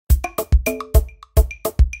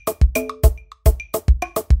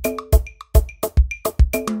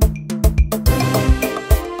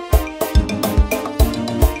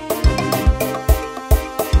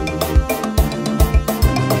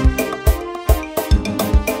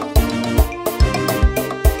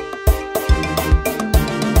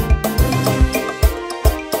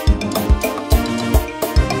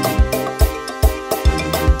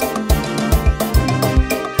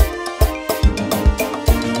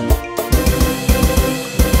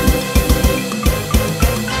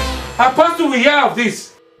Apostle will hear of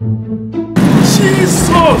this. Jesus!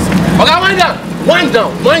 Okay, wind down. Wind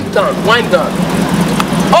down. Wind down. Wind down.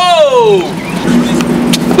 Oh!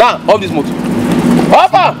 Now, off this motor.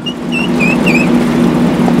 Hopper!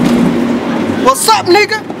 What's up,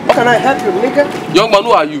 nigga? How can I help you, nigga? Young man, who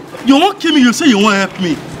are you? You won't kill me, you say you won't help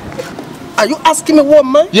me. Are you asking me what,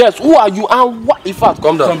 man? Yes, who are you and what? In fact,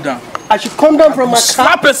 calm down. Calm down. I should come down from my car?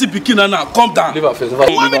 Slap person bikini now, calm down. Leave her first. You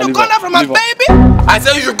want me to come down from my baby? I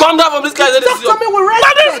said you should come down from this guy. Talk to me with Man,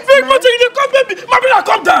 this respect, big man. motor, you come baby. My brother,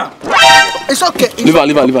 calm down. It's okay. Leave her,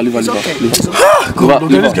 leave her, leave her, leave her. It's okay. God,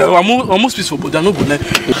 this guy, I'm almost peaceful, but I no go let.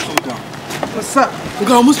 Calm down. What's up? Okay,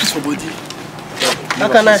 I'm almost peaceful body. How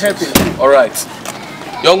can I help you? All right.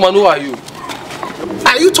 Young man, who are you?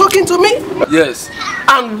 Are you talking to me? Yes.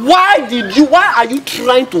 And why are you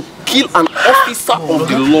trying to kill an officer of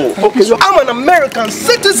the law? Okay, so I'm an American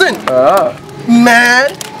citizen.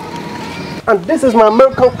 Man. And this is my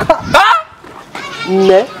American car. Huh?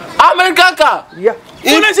 Man. American car? Yeah.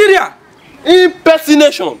 In Nigeria.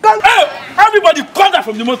 Impersonation. Hey, everybody come down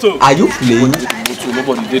from the motor. Are you playing?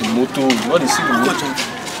 Nobody did the motor. You want to see the motor?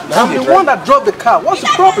 I'm the one that drove the car. What's the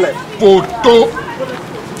problem? Photo.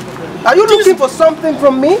 Are you looking for something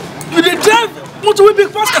from me? You dey drive motor with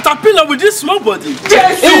big pass caterpillar with this small body.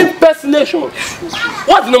 Impersonation.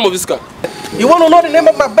 What's the name of this car? You want to know the name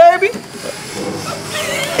of my baby?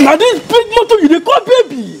 Now this big motor you dey call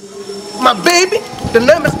baby. My baby? The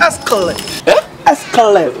name is Escalade. Eh?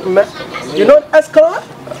 Escalade. You know Escalade?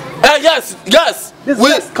 Yes, yes. This is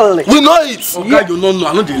Escalade. We know it. Oh God, you don't know.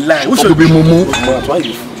 I know the lie. We should be Mumu.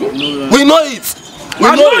 We know it.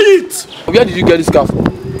 I know it. Where did you get this car from?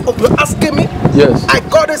 Oh, you're asking me? Yes. I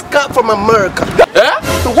got this car from America. Eh?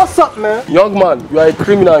 So what's up, man? Young man, you are a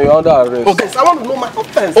criminal. You are under arrest. Okay, so I want to know my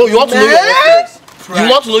offense. Oh, you want to know your offense? Pride. You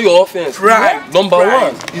want to know your offense? Pride. Number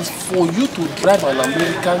Pride. one is for you to drive an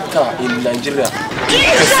American car in Nigeria.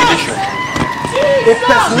 Impersonation.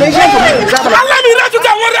 Impersonation for me to drive an Let me let you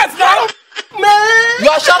get one rest now. man. You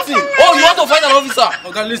are shouting. Oh, you want to fight an officer?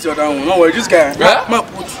 Okay, listen your down. No worry, this guy. Yeah?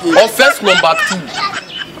 Offense number 2.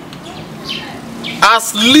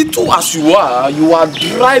 As little as you are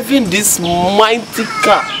driving this mighty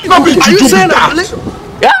car. Are you saying I'm little?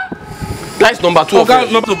 Yeah? That's number 2. Okay,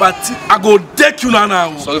 number 2. I go deck you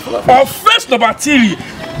now. Sorry for that. Offense number 3.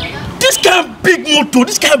 This kind of big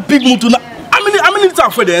motor. Now, how many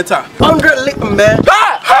liters for the enter? 100 liter, man.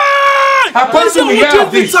 Apostle will hear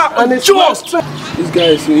of this. And it's Just. This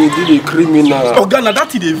guy is indeed a criminal. Oh God, now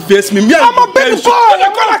that he dey vex me. I'm a baby boy. They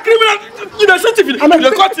call a criminal. You dey say you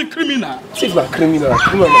dey call it criminal. Thief na criminal.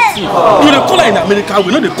 Criminal na thief. You dey call her in America. We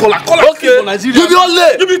know they call her. Call her thief in Nigeria. You be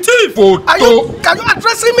only. You be thief. Can you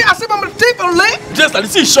addressing me as if I'm a thief or late? Just like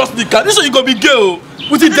this is short the car. This one you go be girl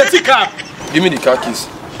with the dirty car. Give me the car keys.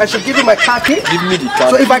 I should give you my car key? Give me the car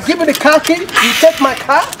So key. if I give you the car key, you take my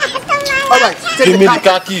car? Alright, take Give me the the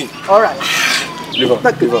car key. Alright. Leave her.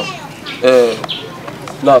 Leave her.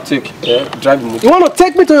 Now take. Drive the motor. You want to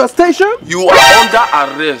take me to your station? You are under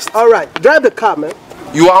arrest. Alright, drive the car, man.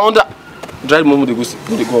 You are under. Drive the motor. Go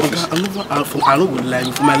office. I no go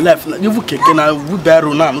lie for my life. You keke na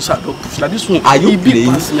wheelbarrow now. No say I don push. Like this one. Are you playing?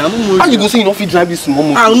 How How you go say you no fit drive this small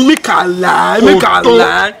motor? I make a lie. Make a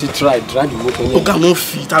lie. Drive the motor. Okay, I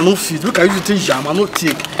no fit. Look at you take jam. I no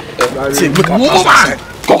take. Take. Make a Woman!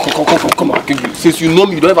 Come on, give you. Since you know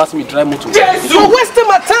me, you don't ever see me drive motor. You're wasting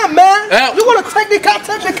my time, man. You want to take the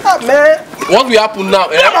car, man. What will happen now?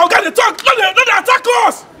 I'm gonna talk. No, they attack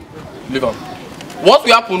us. Leave him. What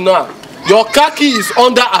will happen now? Your car key is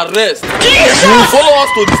under arrest. You will follow us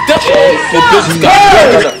to the station to pay this car.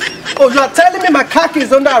 Oh, you are telling me my car key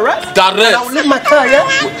is under arrest? Arrest. And I will leave my car, yeah?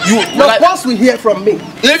 You Your like, boss will hear from me.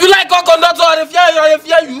 if you like call conductor, I fear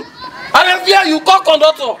you. Call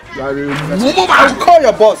conductor. I will call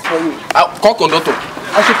your boss for you. Call conductor.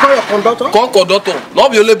 I should call your conductor? Call conductor.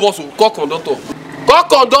 Not be only boss, call conductor. Call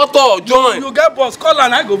conductor, join. You get boss, call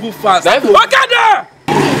and I go move fast. Stop.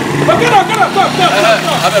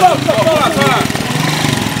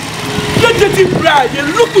 Let the bride, you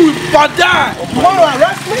look with father. You want to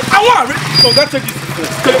arrest me? I want to arrest. So take it.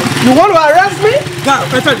 You want to arrest me? Now,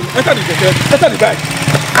 enter the bag.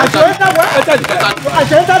 I should enter what? Enter the bag. I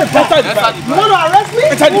should enter the bag. You want to arrest me?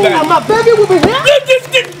 Enter the bag. And my baby will be here? This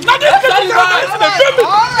baby. You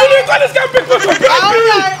didn't call this guy big for your baby.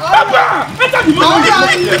 Papa, enter the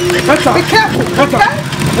motor. Be careful. Okay?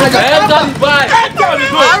 Enter the bike. All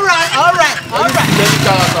right.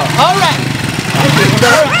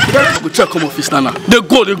 I go check come office now. They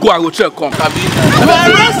go, I go check come. You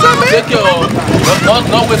arrested me? Take your.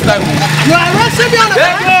 Not waste time. You arrested me on the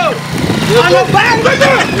bike? On the bike?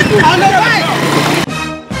 On the bike?